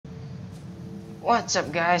What's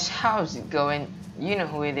up guys, how's it going? You know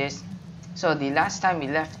who it is. So the last time we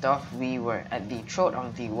left off, we were at the throat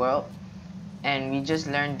of the world, and we just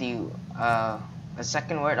learned the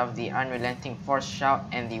second word of the unrelenting force shout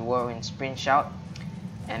and the whirlwind sprint shout.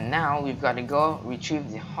 And now we've got to go retrieve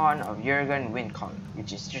the horn of Jurgen Windcall,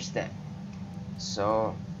 which is just there.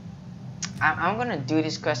 So I'm gonna do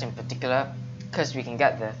this quest in particular because we can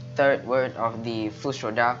get the third word of the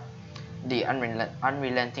Fusroda, the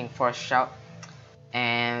unrelenting force shout.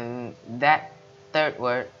 And that third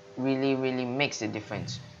word really makes a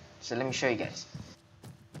difference. So let me show you guys.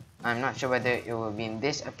 I'm not sure whether it will be in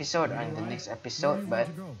this episode or in the next episode, but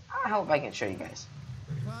I hope I can show you guys.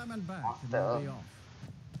 Let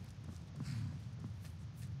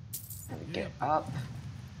me get up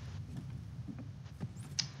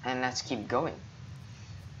and let's keep going.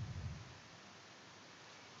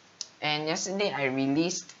 And yesterday I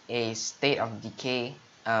released a State of Decay,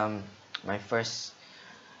 my first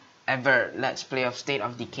ever Let's Play of State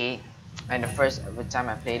of Decay, and the first ever time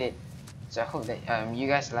I played it. So I hope that you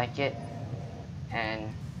guys like it.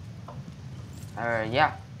 And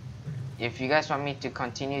yeah, if you guys want me to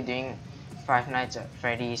continue doing Five Nights at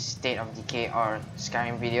Freddy's, State of Decay, or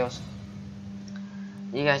Skyrim videos,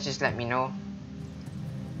 you guys just let me know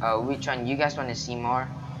which one you guys want to see more,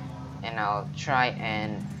 and I'll try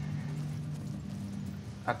and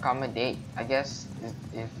accommodate, I guess,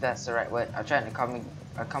 if that's the right word. I'll try and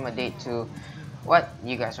accommodate to what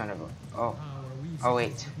you guys want to vote. Oh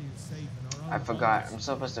wait, I forgot, I'm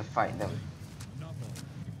supposed to fight them.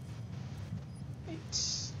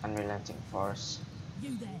 It's unrelenting force.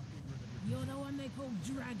 You there, you're the one they call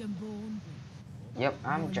Dragonborn. Yep,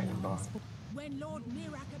 I'm Dragonborn. When Lord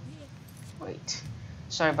Mirak appeared. Wait,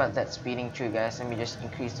 sorry about that speeding through, guys. Let me just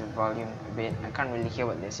increase the volume a bit. I can't really hear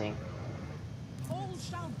what they're saying. All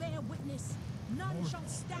shall bear witness, none shall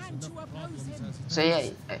stand to oppose him. So yeah,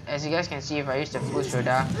 as you guys can see, if I use the full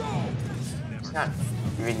shoulder, it's not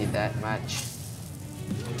really that much.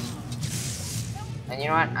 And you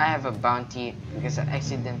know what? I have a bounty because I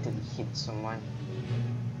accidentally hit someone.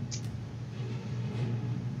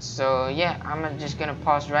 So yeah, I'm just gonna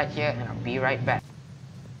pause right here and I'll be right back.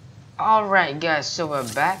 Alright guys, so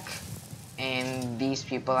we're back, and these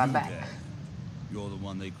people are back. You're the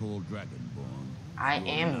one they call Dragonborn. I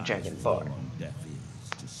am Dragonborn. On deaf ears,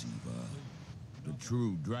 deceiver. The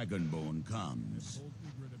true Dragonborn comes.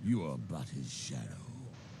 You are but his shadow.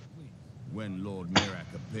 When Lord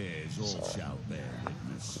Mirak appears, all shall bear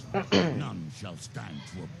witness. None shall stand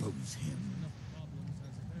to oppose him.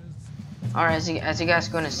 Alright, as you guys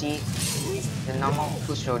gonna see, the normal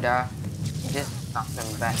Fusroda just knock them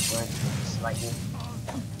backward slightly.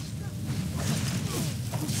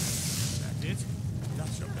 That's it?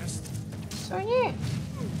 That's your best. So yeah.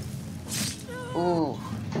 Ooh.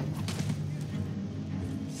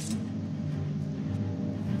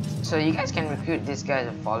 So you guys can recruit this guy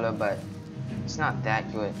to follow, but it's not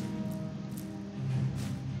that good.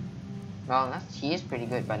 Well, he is pretty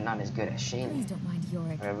good, but not as good as Shaylee. Please don't mind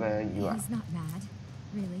Yorick. Wherever you are. He's not mad.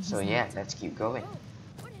 Really. So yeah, let's keep going.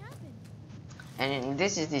 What happened? And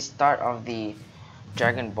this is the start of the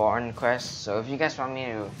Dragonborn quest. So if you guys want me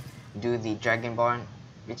to do the Dragonborn,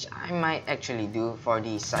 which I might actually do for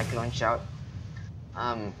the Cyclone Shout,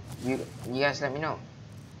 you guys let me know.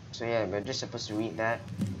 So yeah, we're just supposed to read that.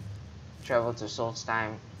 Travel to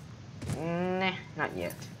Solstheim. Nah, not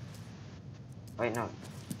yet. Wait, no.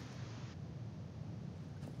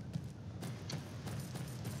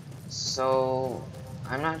 So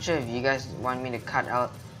I'm not sure if you guys want me to cut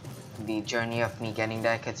out the journey of me getting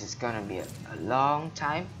there, because it's gonna be a long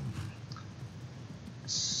time.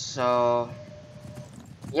 So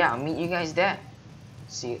yeah, I'll meet you guys there.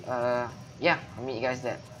 Yeah, I'll meet you guys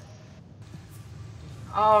there.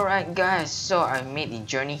 Alright guys, so I made the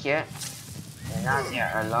journey here, and now there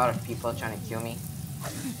are a lot of people trying to kill me.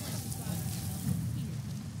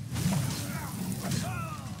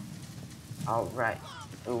 Alright,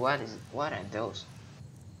 what are those?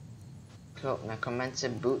 Cloak, necromancer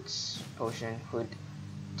boots, potion, hood,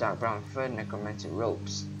 dark brown fur, necromancer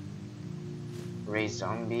robes, raised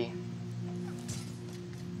zombie.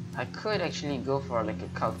 I could actually go for like a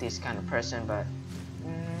cultist kind of person, but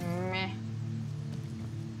meh.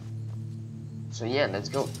 So yeah, let's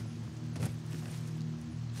go.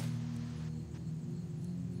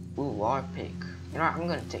 Ooh, war pig. You know what, I'm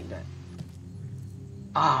gonna take that.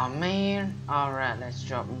 Oh man. Alright, let's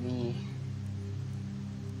drop the...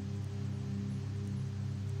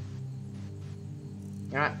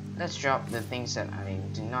 You know what, let's drop the things that I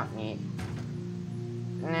do not need.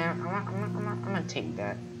 Nah, I'm gonna take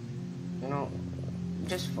that. You know,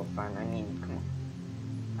 just for fun. I mean, come on.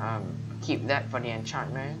 Keep that for the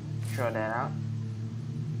enchantment. Throw that out.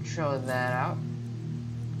 Throw that out.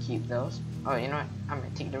 Keep those. Oh, you know what? I'm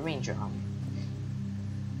gonna take the ranger armor.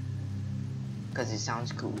 Because it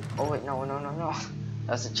sounds cool. Oh wait, no.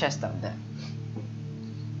 There's a chest up there.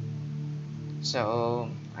 So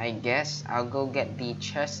I guess I'll go get the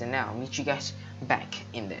chest and I'll meet you guys back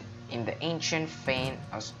in the ancient fane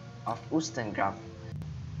of Ustengrav.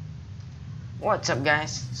 What's up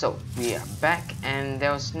guys? So we are back and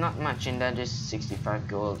there was not much in there, just 65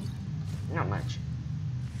 gold. Not much.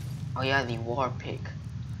 Oh yeah, the war pig.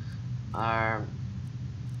 No,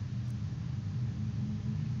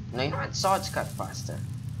 you know what? Swords cut faster.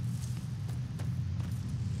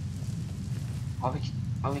 Or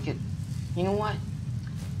we could, you know what?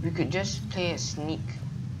 We could just play a sneak,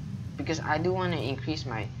 because I do want to increase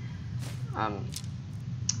my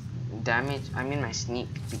damage. I mean my sneak,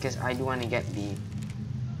 because I do want to get the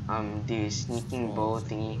sneaking bow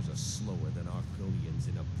thingy. Are slower than Arconians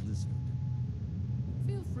in a blizzard.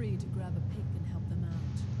 Feel free to grab a pick and help them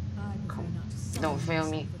out. I prefer not to sully Don't fail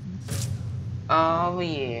me. myself with- Oh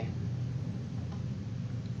yeah.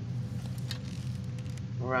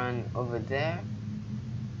 Run over there.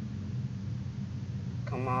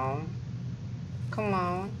 Come on. Come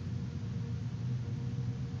on.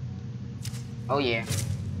 Oh yeah.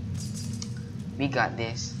 We got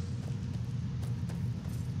this.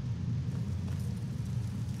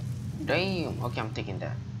 Damn. Okay, I'm taking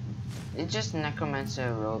that. It's just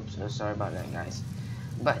necromancer robes. So sorry about that, guys.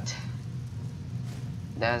 But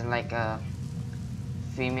there's like a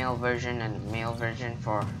female version and male version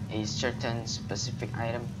for a certain specific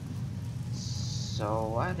item. So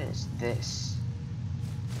what is this?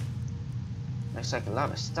 Looks like a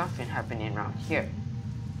lot of stuff is happening around here.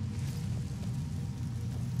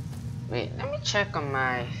 Wait, let me check on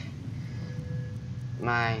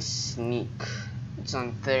my sneak. It's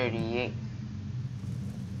on 38.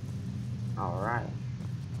 Alright.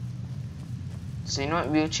 So you know what?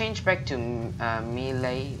 We'll change back to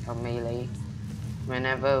melee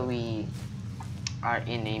whenever we are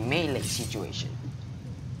in a melee situation.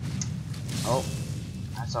 Oh,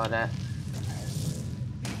 I saw that.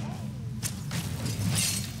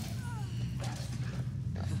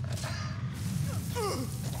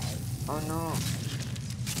 Oh no.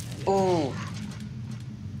 Oh,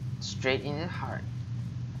 straight in the heart.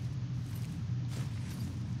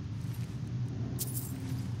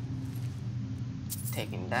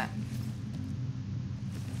 Taking that.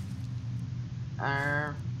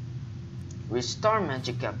 Restore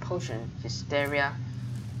magica potion, hysteria,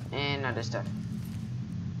 and other stuff.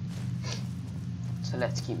 So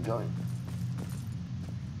let's keep going.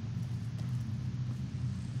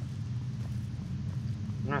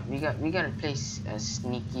 No, we gotta place a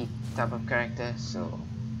sneaky type of character. So,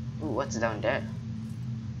 ooh, what's down there?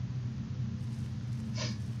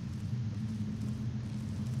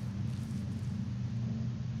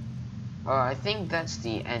 Oh, I think that's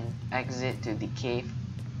the exit to the cave,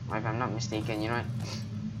 if I'm not mistaken. You know what?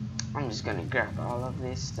 I'm just gonna grab all of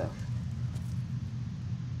this stuff.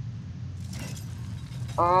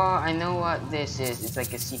 Oh, I know what this is. It's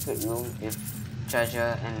like a secret room with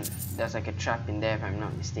treasure, and there's like a trap in there, if I'm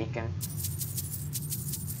not mistaken.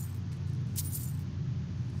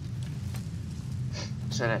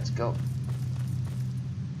 So let's go.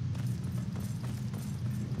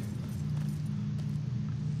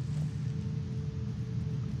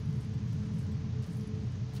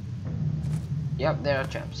 Yep, there are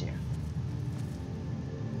traps here.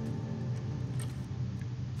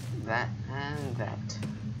 That and that.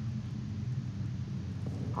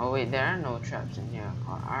 Oh wait, there are no traps in here,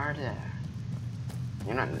 or are there?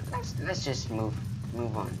 You know, let's just move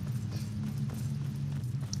on.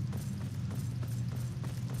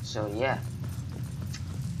 So yeah.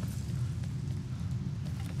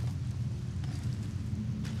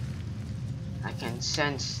 I can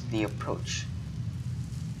sense the approach.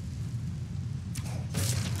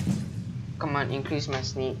 Come on, increase my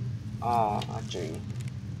sneak. Oh, archery.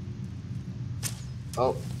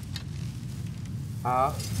 Oh.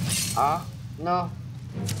 No.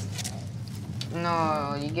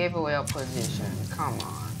 No, you gave away our position. Come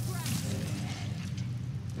on.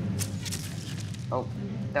 Oh,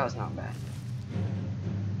 that was not bad.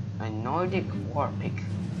 A Nordic war pick.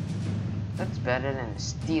 That's better than a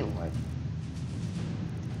steel one.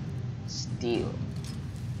 Steel.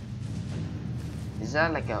 Is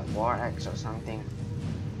that like a war axe or something?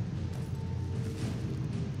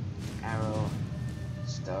 Arrow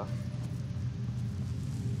stuff.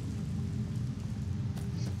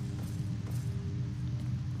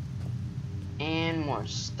 And more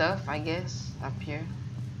stuff, I guess, up here.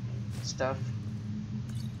 Stuff.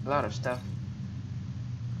 A lot of stuff.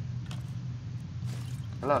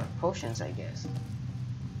 A lot of potions, I guess.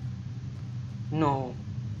 No,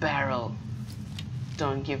 barrel.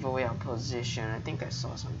 Don't give away our position. I think I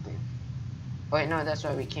saw something. Wait, no, that's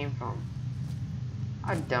where we came from.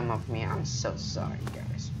 How dumb of me. I'm so sorry,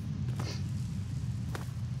 guys.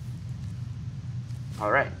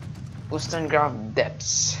 Alright. Ustengrav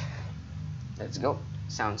Depths. Let's go.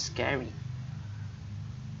 Sounds scary.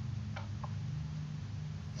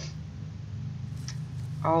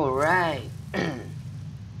 Alright.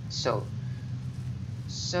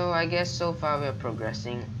 So I guess so far we're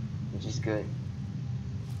progressing, which is good.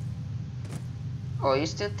 Oh, you're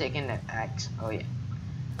still taking that axe. Oh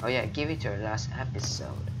yeah, give it to our last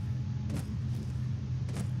episode.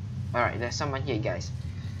 Alright, there's someone here, guys.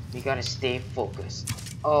 We gotta stay focused.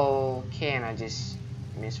 Okay, and I just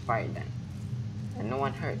misfired then. And no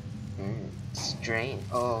one hurt. Strange.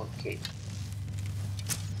 Okay.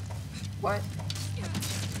 What?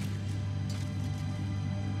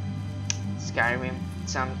 Skyrim,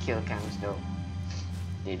 some kill cams though.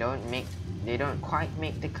 They don't quite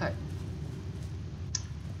make the cut.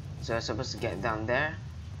 So I'm supposed to get down there.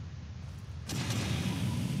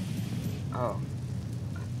 Oh.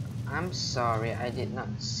 I'm sorry, I did not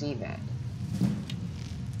see that.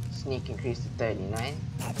 Sneak increased to 39.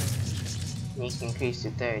 Sneak increased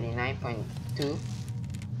to 39.2.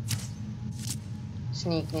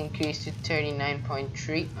 Sneak increased to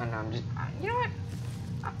 39.3. Oh no, I'm just... you know what?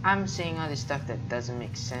 I'm saying all this stuff that doesn't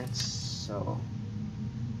make sense, so...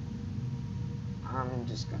 I'm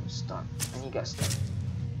just gonna stop. And he got stuck.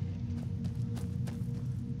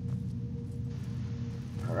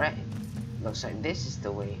 Alright. Looks like this is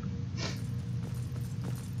the way.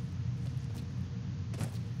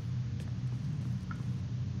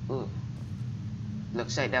 Ooh.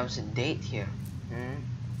 Looks like that was a date here.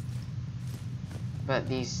 But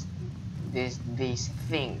these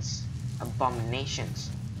things, abominations,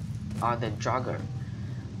 are the jogger.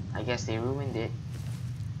 I guess they ruined it.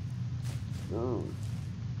 Ooh.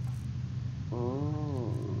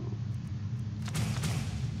 Ooh.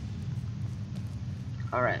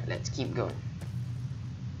 Alright, let's keep going.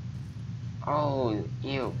 Oh,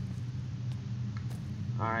 ew.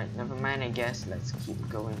 Alright, never mind, I guess. Let's keep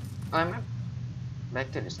going. Oh, am I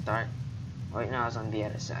back to the start? Right now I was on the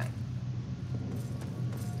other side.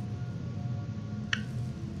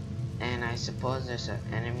 And I suppose there's an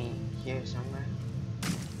enemy here somewhere.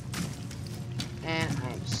 And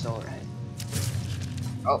I'm so right.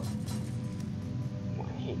 Oh. One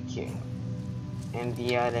hit kill. And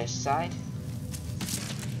the other side.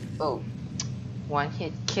 Oh. One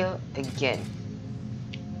hit kill again.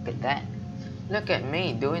 Look at that. Look at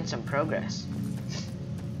me doing some progress.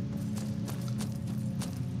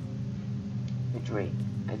 Which way?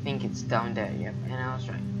 I think it's down there. Yep, and I was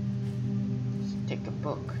right. Let's take a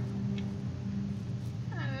book.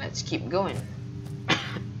 And let's keep going.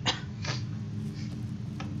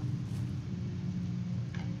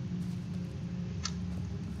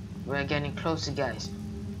 We're getting closer, guys.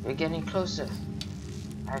 We're getting closer.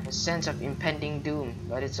 I have a sense of impending doom,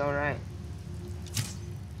 but it's alright.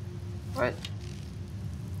 What?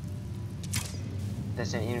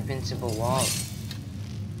 There's an invincible wall.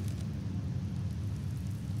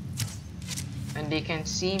 And they can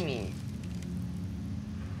see me.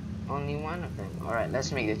 Only one of them. Alright,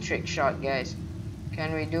 let's make the trick shot, guys.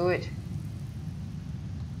 Can we do it?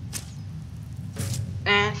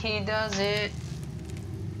 And he does it.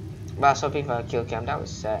 But I was hoping for a kill cam. That was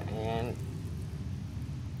sad. And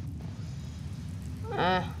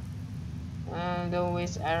don't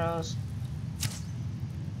waste arrows.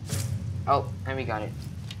 Oh, and we got it.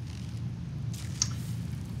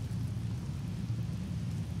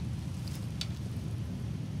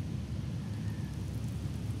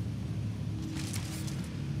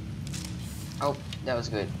 Oh, that was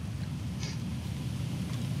good.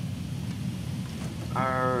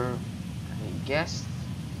 I guess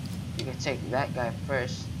you can take that guy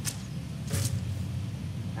first.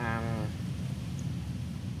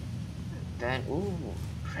 Then, ooh,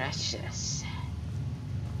 precious.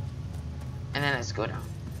 And then let's go down.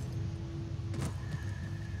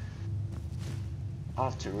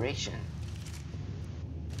 Alteration.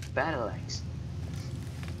 Battle axe.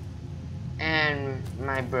 And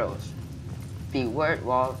my bros. The word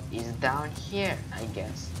wall is down here, I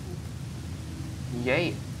guess.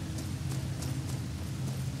 Yay.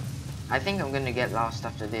 I think I'm gonna get lost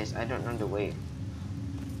after this. I don't know the way.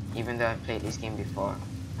 Even though I've played this game before,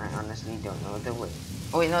 I honestly don't know the way.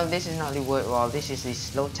 Oh wait, no, this is not the word wall. This is the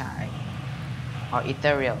slow tie. Or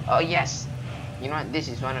ethereal. Oh yes! You know what? This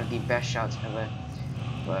is one of the best shots ever.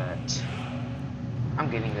 But I'm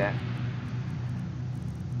getting that.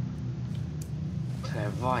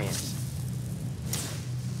 Clairvoyance.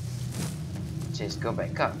 Just go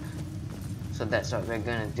back up. So that's what we're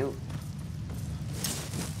gonna do.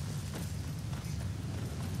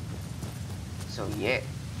 So yeah.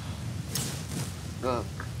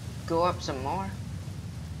 Go up some more.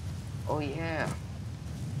 Oh yeah.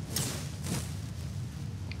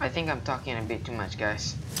 I think I'm talking a bit too much,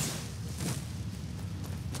 guys.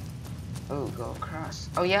 Oh, go across.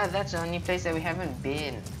 Oh yeah, that's the only place that we haven't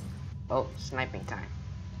been. Oh, sniping time.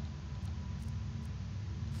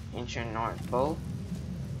 Ancient North Bow.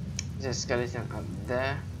 There's a skeleton up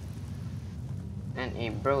there. And a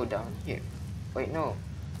bro down here. Wait, no.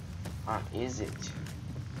 Or is it?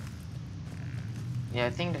 Yeah,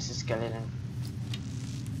 I think that's a skeleton.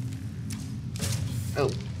 Oh,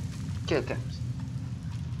 kill cams.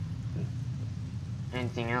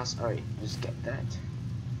 Anything else? Alright, just get that.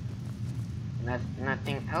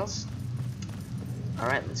 Nothing else?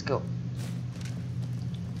 Alright, let's go.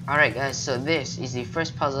 Alright guys, so this is the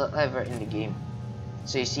first puzzle ever in the game.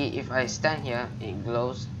 So you see, if I stand here, it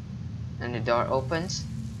glows and the door opens.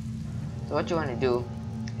 So what you want to do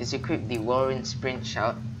is equip the whirlwind sprint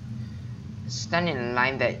shout. Stand in a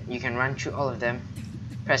line that you can run through all of them.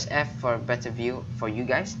 Press F for a better view for you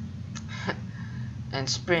guys. And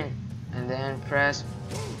sprint, and then press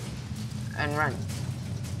and run.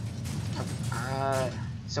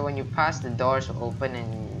 So when you pass, the doors will open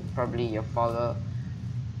and probably your follower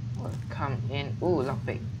will come in. Ooh,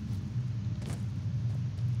 lockpick.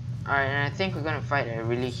 Alright, and I think we're gonna fight a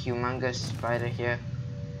really humongous spider here.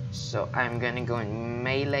 So I'm gonna go in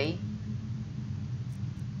melee.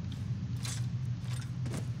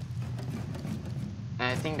 And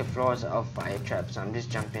I think the floors are all fire traps, so I'm just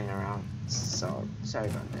jumping around. So sorry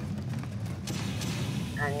about that.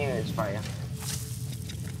 I knew it was fire.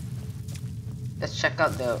 Let's check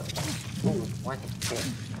out the. Ooh, what hit?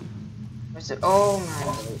 Where's it? Oh my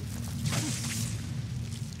god.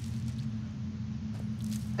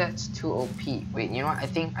 That's too OP. Wait, you know what? I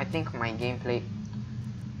think my gameplay.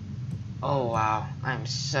 Oh wow, I'm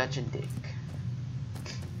such a dick.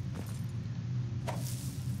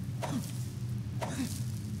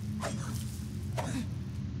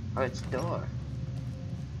 Oh, it's a door.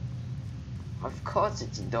 Of course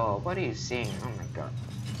it's a door. What are you seeing? Oh my god.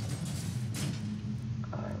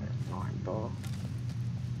 North Bow.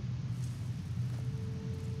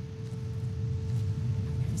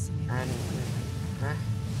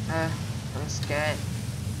 I'm scared.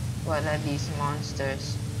 What are these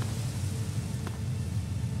monsters?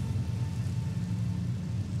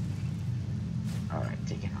 Alright,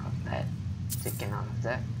 taking all of that. Taking all of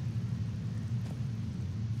that.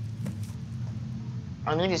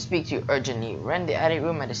 I need to speak to you urgently. Rent the attic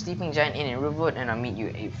room at the Sleeping Giant Inn in Riverwood and I'll meet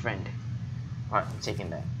you a friend. Alright, I'm taking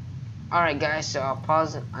that. Alright guys, so I'll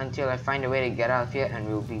pause until I find a way to get out of here and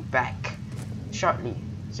we'll be back shortly.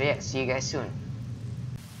 So yeah, see you guys soon.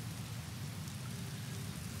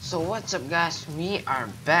 So what's up guys, we are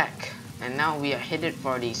back and now we are headed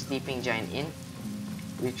for the Sleeping Giant Inn,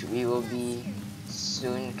 which we will be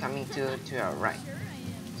soon coming to our right.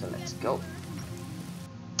 So let's go.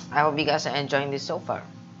 I hope you guys are enjoying this so far.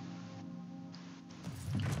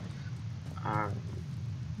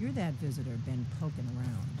 You're that visitor been poking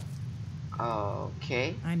around.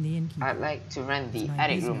 Okay. I'm the innkeeper. I'd like to rent the It's my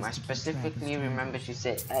attic room. I business to keep track of specifically remember she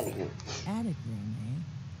said attic room. Attic room, eh?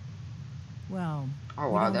 Well, Oh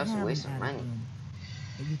we wow, don't that's a have waste an of attic money. room,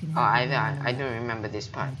 but you can Oh, have the one on the I left. don't remember this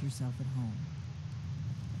part. Make yourself at home.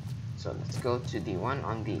 So let's go to the one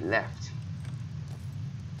on the left.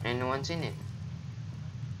 And no one's in it.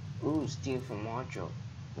 Ooh, steal from wardrobe.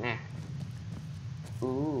 Nah.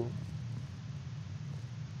 Ooh.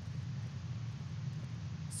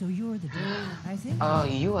 So you're the I think. Oh,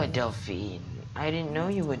 you are Delphine. I didn't know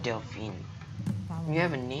you were Delphine. Follow You me.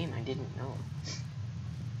 have a name I didn't know.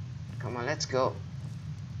 Come on, let's go.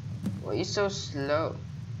 Why are you so slow?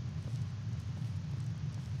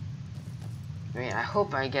 Wait, I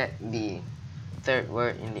hope I get the third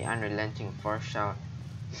word in the unrelenting force shout.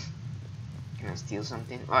 Can I steal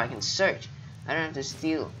something? Oh, I can search. I don't have to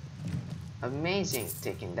steal. Amazing.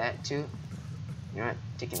 Taking that too. You know what?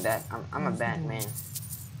 Taking that. I'm a bad man.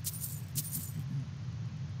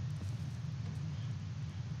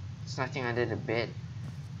 There's nothing under the bed.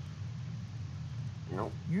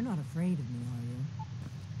 Nope. You're not afraid of me, are you?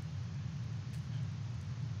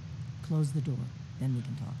 Close the door, then we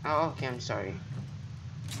can talk. Oh, okay. I'm sorry.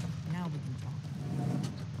 Now we can talk.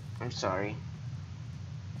 I'm sorry.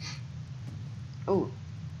 Oh,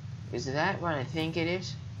 is that what I think it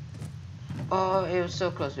is? Oh, it was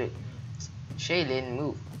so close. Wait, Shaylin,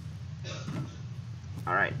 move.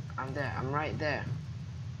 Alright, I'm there. I'm right there.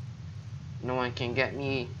 No one can get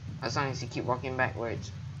me as long as you keep walking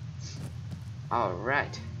backwards.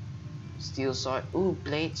 Alright. Steel sword. Ooh,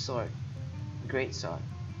 blade sword. Great sword.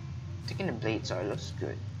 Taking the blade sword looks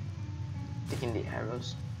good. Taking the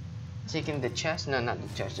arrows. Taking the chest. No, not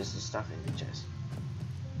the chest, just the stuff in the chest.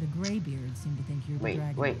 The Greybeards seem to think you're the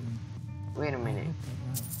dragon. Wait a I minute. hope they're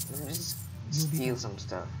right. Let me just You'll be steal fine. some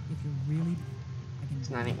stuff. If you're really, I can. It's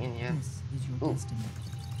nothing in here. This is your Ooh. destiny.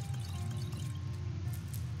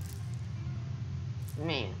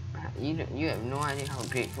 Man, you have no idea how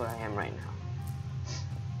grateful I am right now.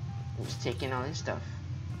 I'm just taking all this stuff.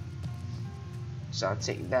 So I'll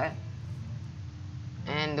take that.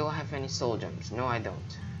 And do I have any soul gems? No, I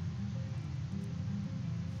don't.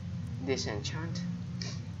 Disenchant.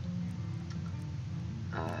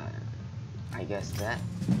 I guess that.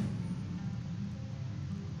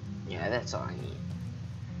 Yeah, that's all I need.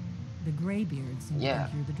 The Greybeards seem Yeah,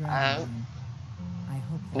 to think you're the dragon. I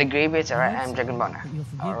hope The Greybeards, alright, I I'm hope so, Dragonborn. but you'll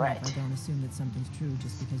forgive me Alright. if I don't assume that something's true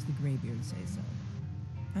just because the Greybeards say so.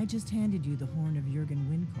 I just handed you the horn of Jurgen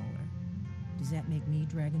Windcaller. Does that make me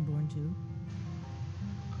Dragonborn too?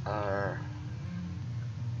 Uh,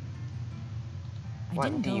 I What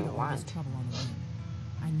didn't do go you to all this want? trouble on a whim.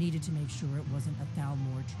 I needed to make sure it wasn't a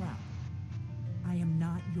Thalmor trap. I am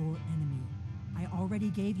not your enemy. I already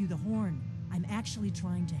gave you the horn. I'm actually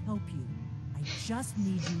trying to help you. I just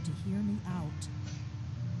need you to hear me out.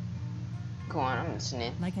 go on, I'm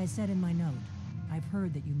listening. Like I said in my note, I've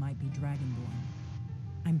heard that you might be Dragonborn.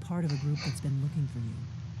 I'm part of a group that's been looking for you.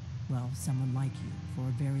 Well, someone like you, for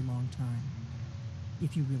a very long time.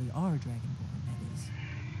 If you really are Dragonborn, that is.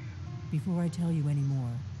 Before I tell you any more,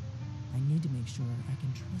 I need to make sure I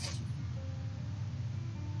can trust you.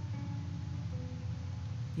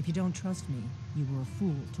 If you don't trust me, you were a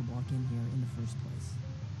fool to walk in here in the first place.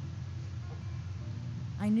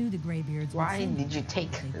 I knew the Greybeards would Why send did you here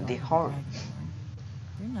take if they thought the you were horn? Dragonborn.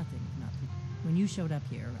 They're nothing if not people. When you showed up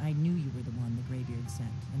here, I knew you were the one the Greybeards sent,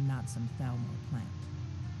 and not some Thalmor plant.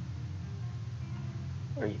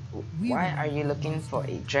 Why are you looking for a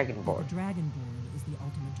That Dragonborn? the Dragonborn is the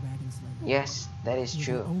ultimate dragon slayer. Yes, that is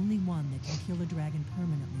You're the true. only one that can kill a dragon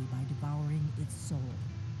permanently by devouring its soul.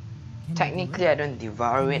 Can you do Technically, it? I don't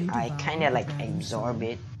devour Can it. you I devour kinda a like dragon's absorb soul?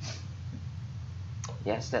 it.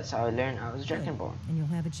 Yes, that's how I learned I was Good. Dragonborn. And you'll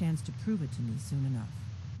have a chance to prove it to me soon enough.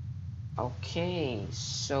 Okay,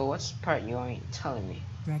 so what's the part you aren't telling me?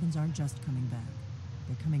 Dragons aren't just coming back.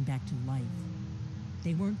 They're coming back to life.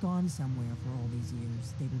 They weren't gone somewhere for all these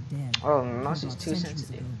years. They were dead. Oh, killed mouse is off too centuries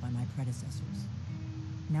sensitive. ago by my predecessors.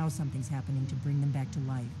 Now something's happening to bring them back to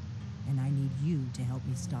life, and I need you to help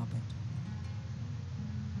me stop it.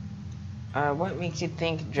 What makes you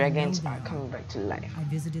think dragons are coming back to life? I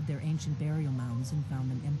visited their ancient burial mounds and found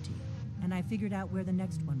them empty. And I figured out where the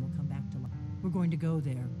next one will come back to life. We're going to go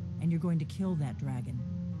there, and you're going to kill that dragon.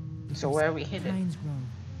 So where are we headed? Pines Grove.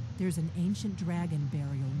 There's an ancient dragon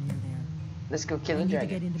burial near there. Let's go kill I a need to get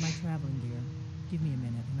dragon. into my traveling gear. Give me a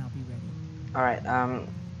minute, and I'll be ready. Alright,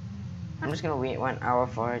 I'm just gonna wait 1 hour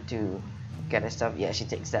for her to get her stuff. Yeah, she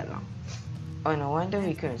takes that long. Oh, no wonder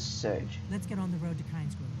we couldn't search. Let's get on the road to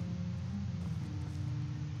Pines Grove.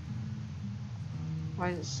 Why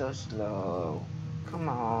is it so slow? Come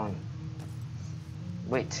on.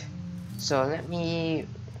 Wait. So let me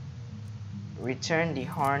return the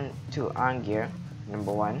horn to Angir,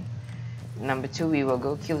 number 1. Number 2, we will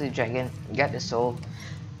go kill the dragon, get the soul,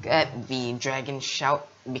 get the dragon shout,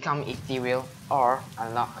 become ethereal, or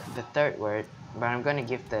unlock the 3rd word. But I'm gonna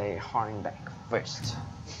give the horn back first,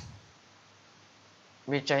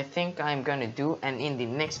 which I think I'm gonna do. And in the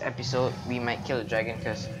next episode, we might kill the dragon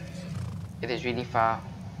because it is really far,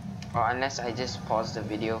 or unless I just pause the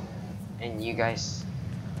video and you guys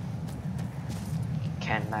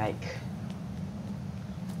can, like,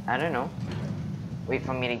 I don't know, wait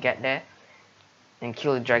for me to get there and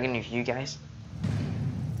kill the dragon with you guys.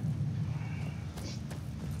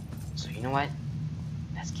 So you know what,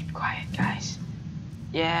 let's keep quiet, guys.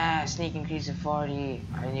 Yeah, sneak increase to 40.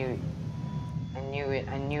 I knew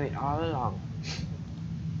it all along.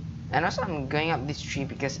 And also I'm going up this tree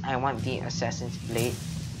because I want the assassin's blade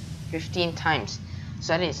 15 times.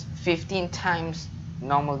 So that is 15 times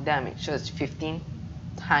normal damage. So it's 15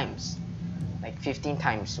 times. Like 15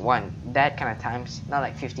 times 1. That kind of times. Not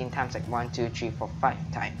like 15 times like 1, 2, 3, 4,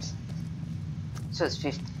 5 times. So it's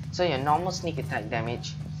 50. So your normal sneak attack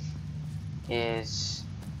damage is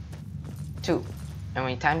 2. And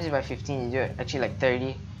when you times it by 15, you do it actually like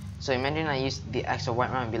 30. So imagine I use the extra white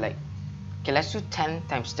round and be like, okay, let's do 10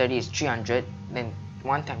 times 30 is 300. Then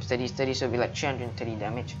 1 times 30 is 30, so it'll be like 330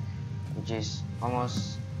 damage, which is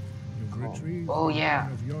almost retrieved Oh the yeah,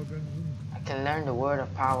 line of Jorgen Lund. I can learn the word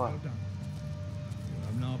of power. Well done. You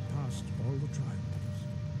have now passed all the trials.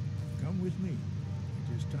 Come with me.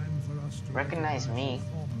 It is time for us to Recognize me? you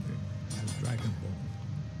formally as Dragonborn.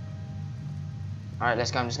 Alright,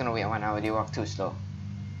 let's go. I'm just gonna wait 1 hour. They walk too slow.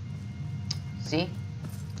 See?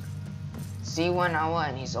 See 1 hour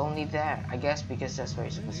and he's only there. I guess because that's where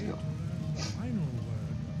he's supposed to go. The final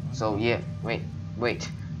word. So yeah, wait.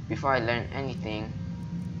 Before I learn anything,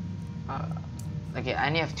 okay, I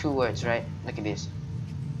only have 2 words, right? Look at this.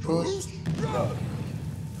 Push, go.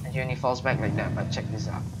 And he only falls back like that. But check this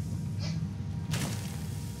out.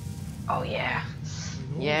 Oh yeah,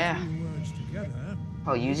 With all yeah. 3 words together,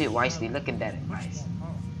 Oh, use it wisely. Look at that much advice. more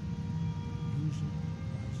powerful. Use it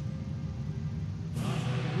wisely.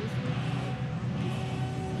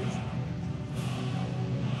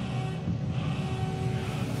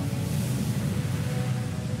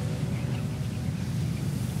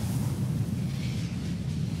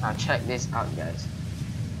 Now check this out, guys.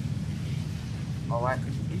 Oh what?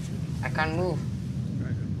 I can't move.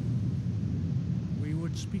 Dragon, we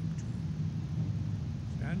would speak to you.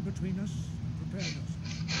 Stand between us and prepare yourself.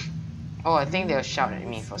 Oh, I think they'll shout at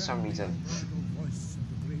me for some reason. Voice of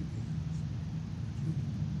the Greybeards.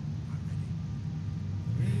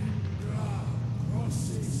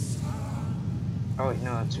 You are ready. Oh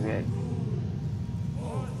no, it's weird.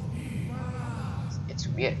 It's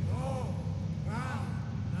weird.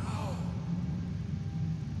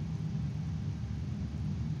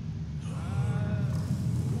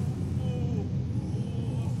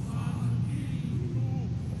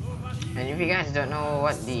 And if you guys don't know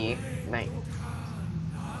what the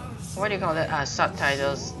what do you call that?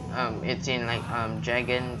 Subtitles. It's in like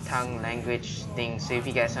dragon tongue language thing. So if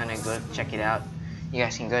you guys wanna go check it out, you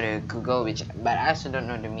guys can go to Google. But I also don't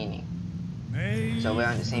know the meaning. So we're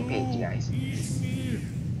on the same page, guys.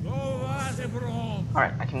 All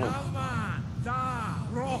right, I can move.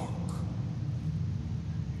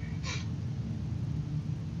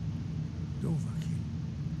 Dovahkiin,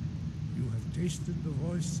 you have tasted the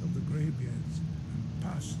voice of the Greybeards and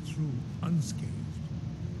passed through unscathed.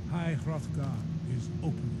 High Hrothgar is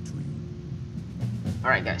open to you. All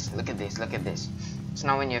right, guys, look at this. Look at this. So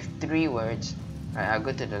now when you have 3 words, all right, I'll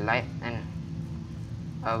go to the light and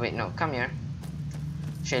wait, no, come here.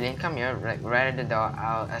 Shailene, come here. Right at the door.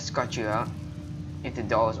 I'll escort you out. If the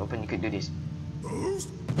door was open, you could do this.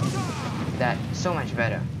 That's so much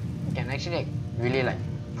better. You can actually really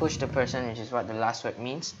push the person, which is what the last word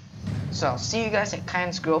means. So I'll see you guys at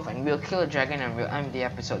Kyne's Grove, and we'll kill a dragon and we'll end the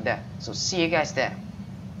episode there. So see you guys there.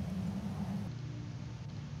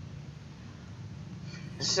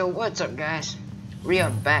 So what's up, guys? We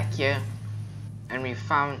are back here, and we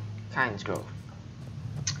found Kyne's Grove.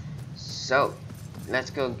 So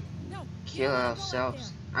let's go kill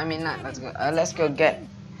ourselves. I mean, not let's go.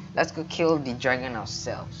 Let's go kill the dragon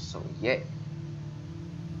ourselves. So yeah.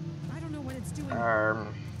 I don't know what it's doing.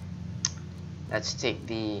 Let's take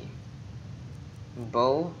the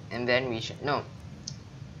bow, and then we should no.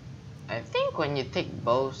 I think when you take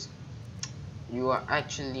bows, you are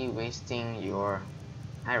actually wasting your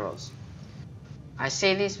arrows. I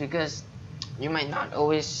say this because you might not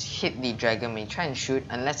always hit the dragon when you try and shoot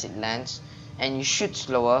unless it lands, and you shoot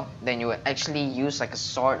slower than you would actually use like a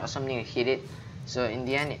sword or something to hit it. So in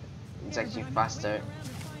the end, it's actually faster.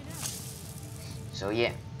 So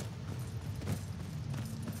yeah.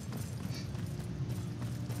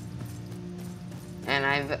 And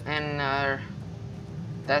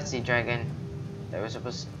that's the dragon that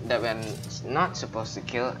we're not supposed to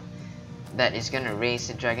kill. That is gonna raise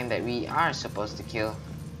the dragon that we are supposed to kill.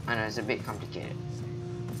 I know it's a bit complicated.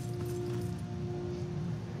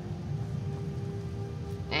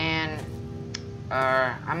 And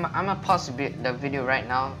I'm gonna pause the video right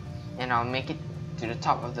now, and I'll make it to the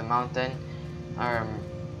top of the mountain.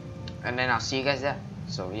 And then I'll see you guys there.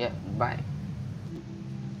 So yeah, bye.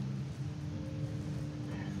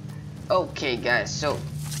 Okay guys, so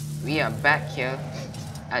we are back here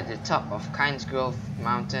at the top of Kyne's Grove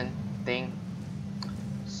mountain thing.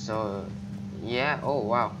 So yeah, oh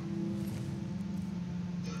wow.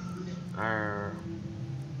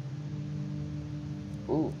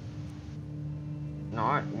 Ooh.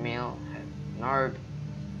 Nord male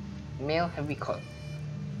heavy coat.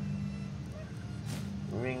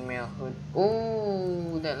 Ring mail hood.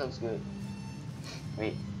 Ooh, that looks good.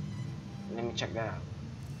 Wait, let me check that out.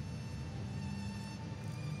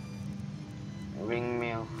 Ring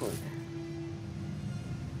mail hood.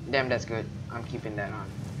 Damn, that's good. I'm keeping that on.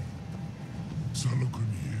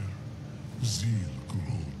 Salakunir, Zil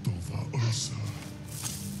Gro Dova Ursa.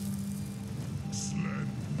 Sled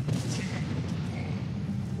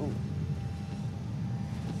Ooh.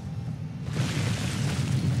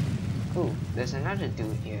 Ooh, there's another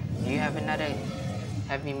dude here. Do you have another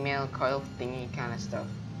heavy mail coil thingy kind of stuff?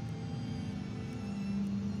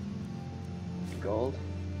 Gold.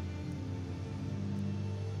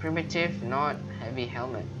 Primitive, not heavy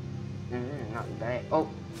helmet. Not bad. Oh,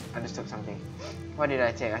 I just took something. What did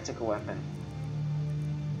I take? I took a weapon.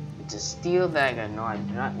 It's a steel dagger. No, I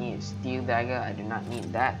do not need a steel dagger. I do not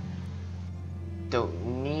need that.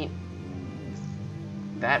 Don't need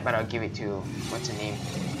that, but I'll give it to, what's her name?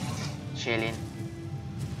 Shailene.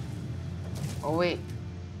 Oh wait,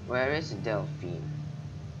 where is Delphine?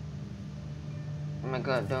 Oh my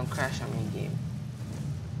god, don't crash on me, game.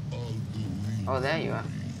 Oh, there you are.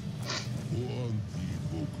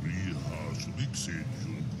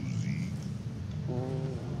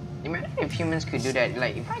 Imagine if humans could do that.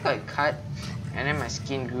 Like, if I got cut and then my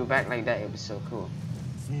skin grew back like that, it would be so cool.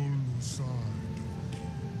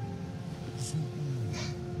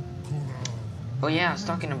 Oh yeah, I was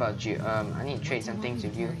talking about you. I need to trade some things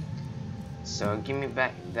with you. So give me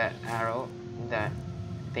back that arrow, that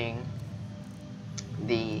thing,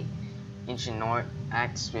 the ancient Nord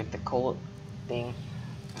axe with the cold thing.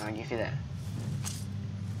 I'll give you that.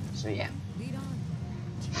 So yeah. Lead on.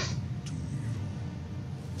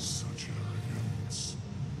 Such arrogance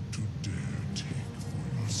to dare take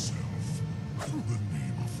for yourself the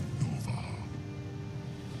name of Nova.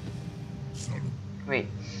 Son, Wait,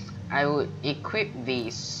 I would equip the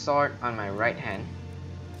sword on my right hand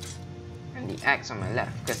and the axe on my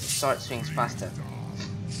left because the sword swings faster.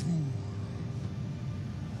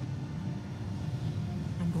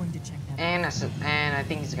 I'm going to check that. And I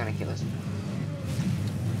think he's gonna kill us.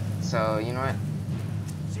 So you know what?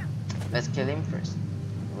 Let's kill him first.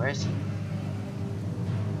 Where is he?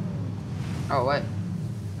 Oh what?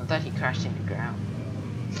 I thought he crashed in the ground.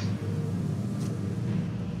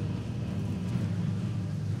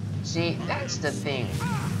 See, that's the thing.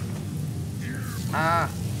 Ah.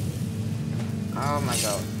 Oh my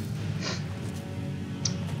god.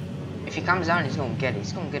 If he comes down, he's gonna get it.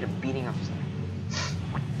 He's gonna get a beating up his neck.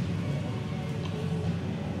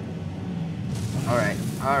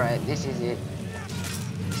 Alright, this is it.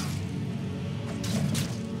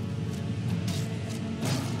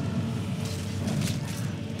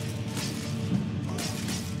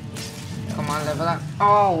 Come on, level up.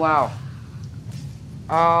 Oh wow.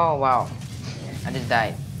 Oh wow. I just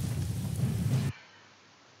died.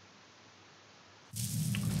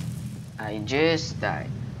 I just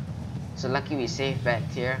died. So lucky we saved back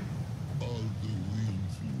here.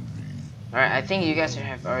 Alright, I think you guys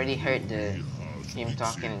have already heard the him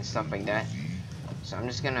talking and stuff like that. So I'm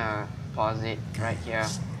just gonna pause it right here.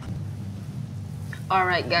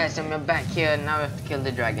 Alright guys, I'm back here. Now we have to kill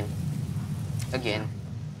the dragon. Again.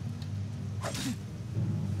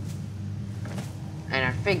 And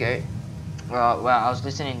I figured, well, I was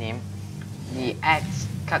listening to him. The axe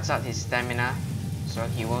cuts out his stamina, so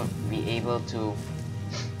he won't be able to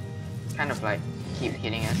kind of like keep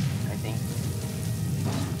hitting us, I think.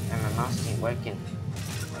 And my mouse ain't working.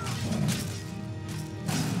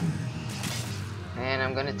 And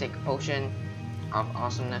I'm gonna take a potion of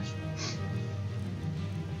awesomeness.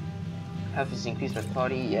 Health is increased by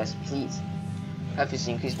 40, yes please. Health is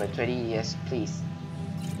increased by 20, yes please.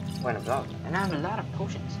 Point of block. And I have a lot of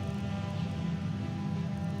potions.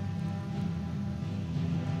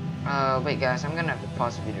 Wait guys, I'm gonna have to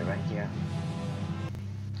pause the video right here.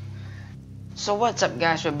 So what's up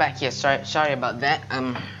guys, we're back here. Sorry about that.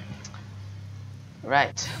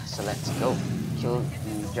 Right, so let's go kill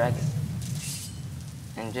the dragon.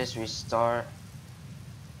 And just restore.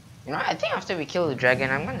 You know, I think after we kill the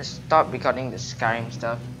dragon, I'm gonna stop recording the Skyrim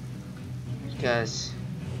stuff because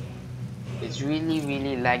it's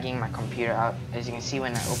really lagging my computer out. As you can see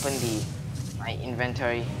when I open my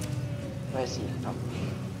inventory, where is he? Oh,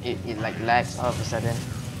 it like lags all of a sudden.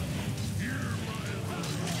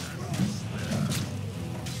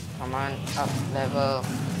 Come on, up level.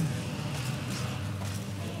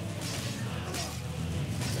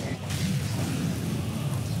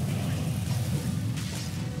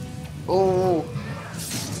 Oh,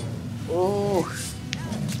 oh.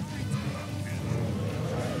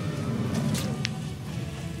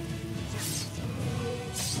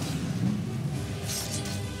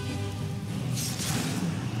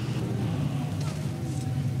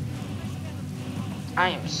 I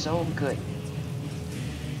am so good.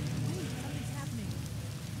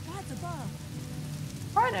 That's above.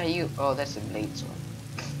 What are you? Oh, that's a blade sword.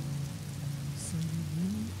 So you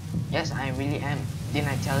really Yes, I really am. Didn't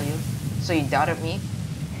I tell you? So you doubted me?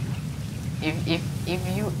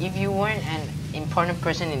 If you weren't an important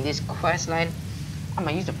person in this quest line, I'm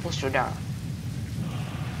gonna use the push to down.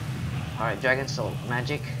 Alright, Dragon Soul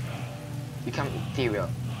magic. become ethereal.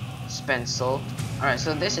 Spend soul. Alright,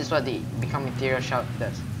 so this is what the become ethereal shout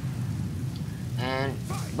does. And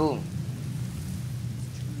boom.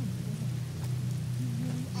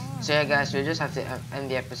 So yeah guys, we'll just have to end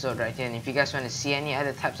the episode right here. And if you guys want to see any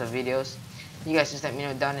other types of videos, you guys just let me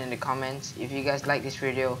know down in the comments. If you guys like this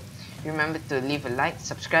video, remember to leave a like,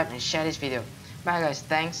 subscribe, and share this video. Bye guys,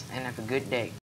 thanks, and have a good day.